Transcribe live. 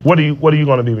What are you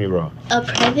gonna be, Miro? A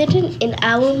president, and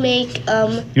I will make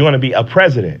You wanna be a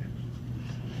president?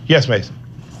 Yes, Mason.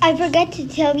 I forgot to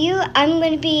tell you, I'm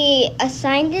going to be a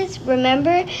scientist,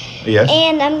 remember? Yes.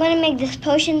 And I'm going to make this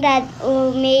potion that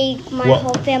will make my Well,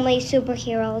 whole family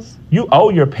superheroes. you owe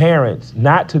your parents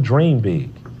not to dream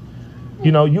big.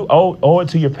 You know, you owe it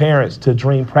to your parents to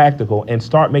dream practical and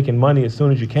start making money as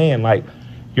soon as you can. Like,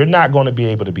 you're not going to be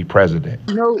able to be president.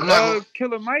 You know,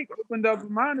 Killer Mike opened up a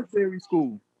monetary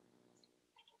school.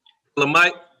 Killer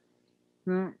Mike?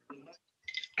 Hmm.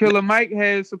 Killer Mike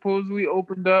has supposedly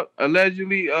opened up,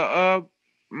 allegedly, a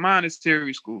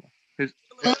monastery school.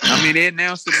 They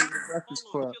announced it in the Breakfast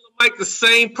Club. Killer Mike, the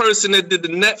same person that did the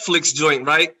Netflix joint,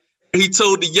 right? He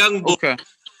told the young boy. Okay.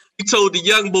 He told the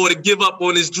young boy to give up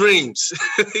on his dreams.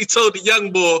 He told the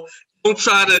young boy,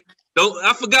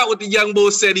 I forgot what the young boy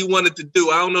said he wanted to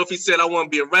do. I don't know if he said I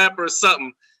want to be a rapper or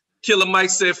something. Killer Mike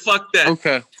said, fuck that.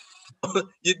 Okay.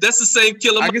 That's the same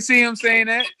Killer Mike. I can see him saying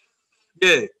that.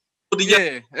 Yeah.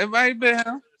 Yeah, it might be him.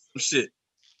 Some shit.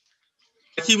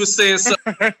 Like he was saying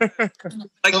something.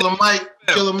 Like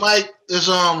Killer Mike is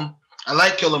I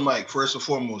like Killer Mike first and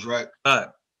foremost, right? All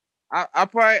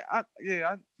right.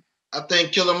 I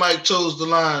think Killer Mike chose the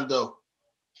line though.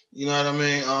 You know what I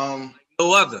mean?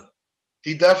 No other.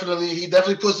 He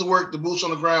definitely puts the boots on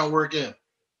the ground work in.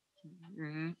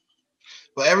 Mm-hmm.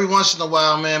 But every once in a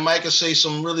while, man, Mike will say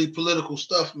some really political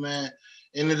stuff, man,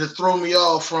 and it'll throw me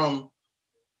off from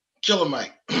Killer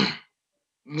Mike. You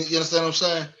understand what I'm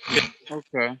saying?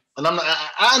 Okay. And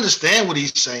I understand what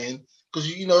he's saying because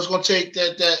it's gonna take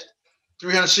that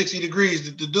 360 degrees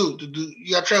to do.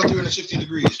 You gotta travel 360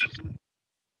 degrees in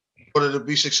order to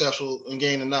be successful and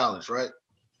gain the knowledge, right?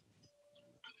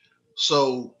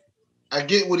 So I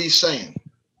get what he's saying,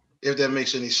 if that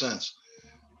makes any sense.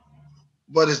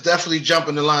 But it's definitely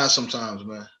jumping the line sometimes,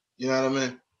 man. You know what I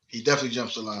mean? He definitely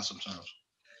jumps the line sometimes.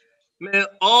 Man,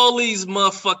 all these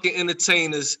motherfucking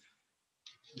entertainers,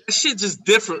 that shit just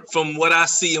different from what I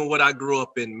see and what I grew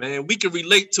up in, man. We can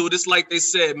relate to it. It's like they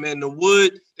said, man, the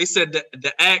wood, they said that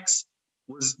the axe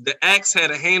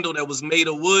had a handle that was made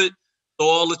of wood. So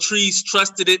all the trees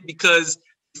trusted it because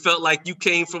it felt like you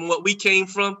came from what we came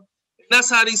from. And that's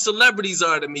how these celebrities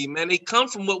are to me, man. They come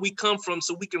from what we come from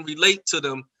so we can relate to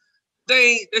them.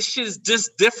 That shit is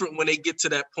just different when they get to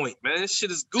that point, man. That shit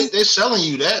is goofy. They're selling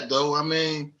you that, though. I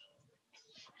mean,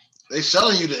 they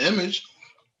selling you the image.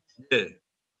 Yeah.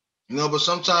 But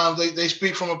sometimes they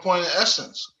speak from a point of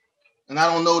essence. And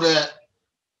I don't know that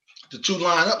the two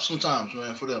line up sometimes,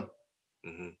 man, for them.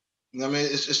 Mm-hmm. You know what I mean?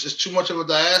 It's just too much of a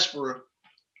diaspora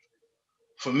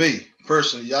for me,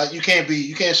 personally. You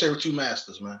can't serve two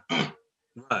masters, man. Right.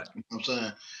 You know what I'm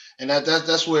saying? And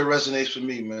that's where it resonates for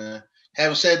me, man.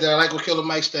 Having said that, I like what Killer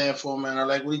Mike stands for, man. I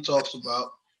like what he talks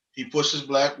about. He pushes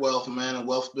black wealth, man, and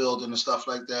wealth building and stuff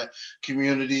like that.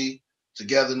 Community,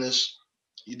 togetherness.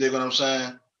 You dig what I'm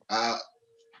saying? I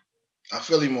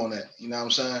feel him on that. You know what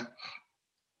I'm saying?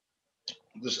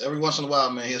 Just every once in a while,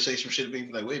 man, he'll say some shit to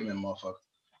me like, wait a minute, motherfucker.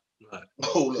 Right.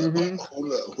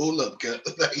 Hold up, cut.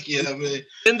 Like, you know what I mean?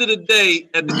 End of the day,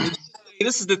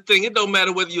 this is the thing. It don't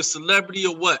matter whether you're a celebrity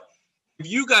or what.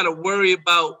 If you got to worry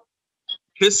about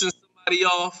pissing somebody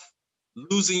off,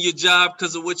 losing your job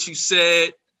because of what you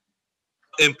said,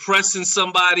 impressing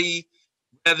somebody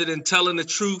rather than telling the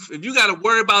truth, if you got to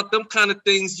worry about them kind of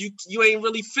things, you ain't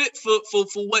really fit for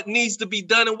what needs to be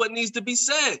done and what needs to be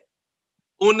said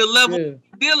on the level we're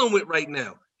dealing with right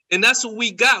now. And that's what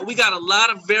we got. We got a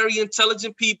lot of very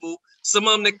intelligent people, some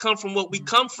of them that come from what we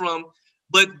come from,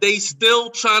 but they still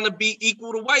trying to be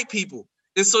equal to white people.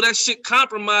 And so that shit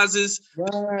compromises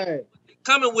right.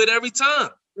 Coming with every time.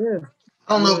 Yeah.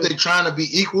 I don't know if they're trying to be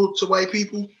equal to white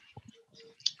people.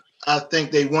 I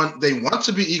think they want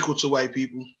to be equal to white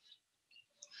people.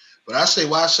 But I say,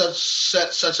 why set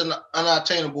such an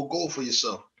unattainable goal for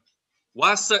yourself?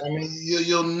 Why set? I mean,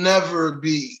 you'll never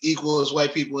be equal as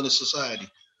white people in a society.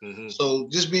 Mm-hmm. So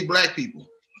just be black people.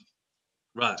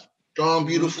 Right. Strong,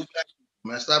 beautiful black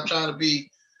people, man. Stop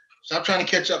trying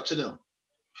to catch up to them.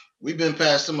 We've been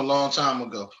past them a long time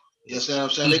ago. You know what I'm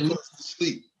saying? Mm-hmm. They put us to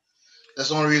sleep. That's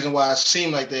the only reason why it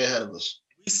seems like they're ahead of us.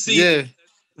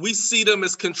 We see them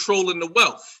as controlling the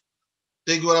wealth.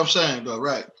 Think what I'm saying, though,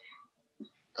 right?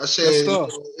 I said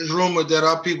it's rumored that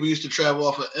our people used to travel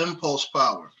off of impulse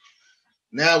power.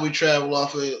 Now we travel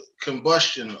off of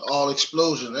combustion, all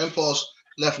explosion. Impulse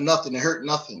left nothing, it hurt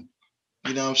nothing.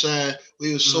 You know what I'm saying?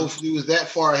 We was that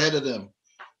far ahead of them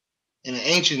in the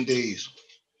ancient days.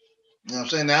 You know what I'm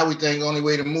saying? Now we think the only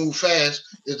way to move fast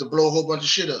is to blow a whole bunch of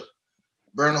shit up,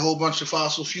 burn a whole bunch of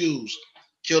fossil fuels,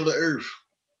 kill the earth,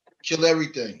 kill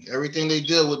everything. Everything they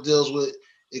deals with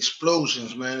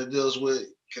explosions, man. It deals with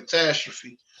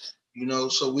catastrophe. You know,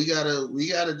 so we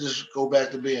gotta just go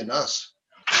back to being us.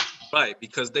 Right,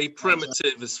 because they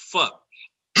primitive as fuck.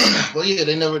 Well, yeah,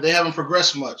 they haven't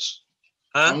progressed much.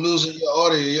 Huh? I'm losing your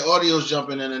audio. Your audio's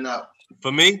jumping in and out.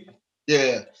 For me?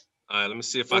 Yeah. All right, let me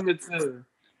see if primitive.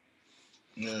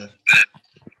 Yeah.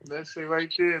 That shit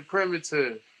right there,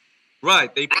 primitive.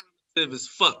 Right, they primitive as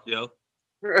fuck, yo.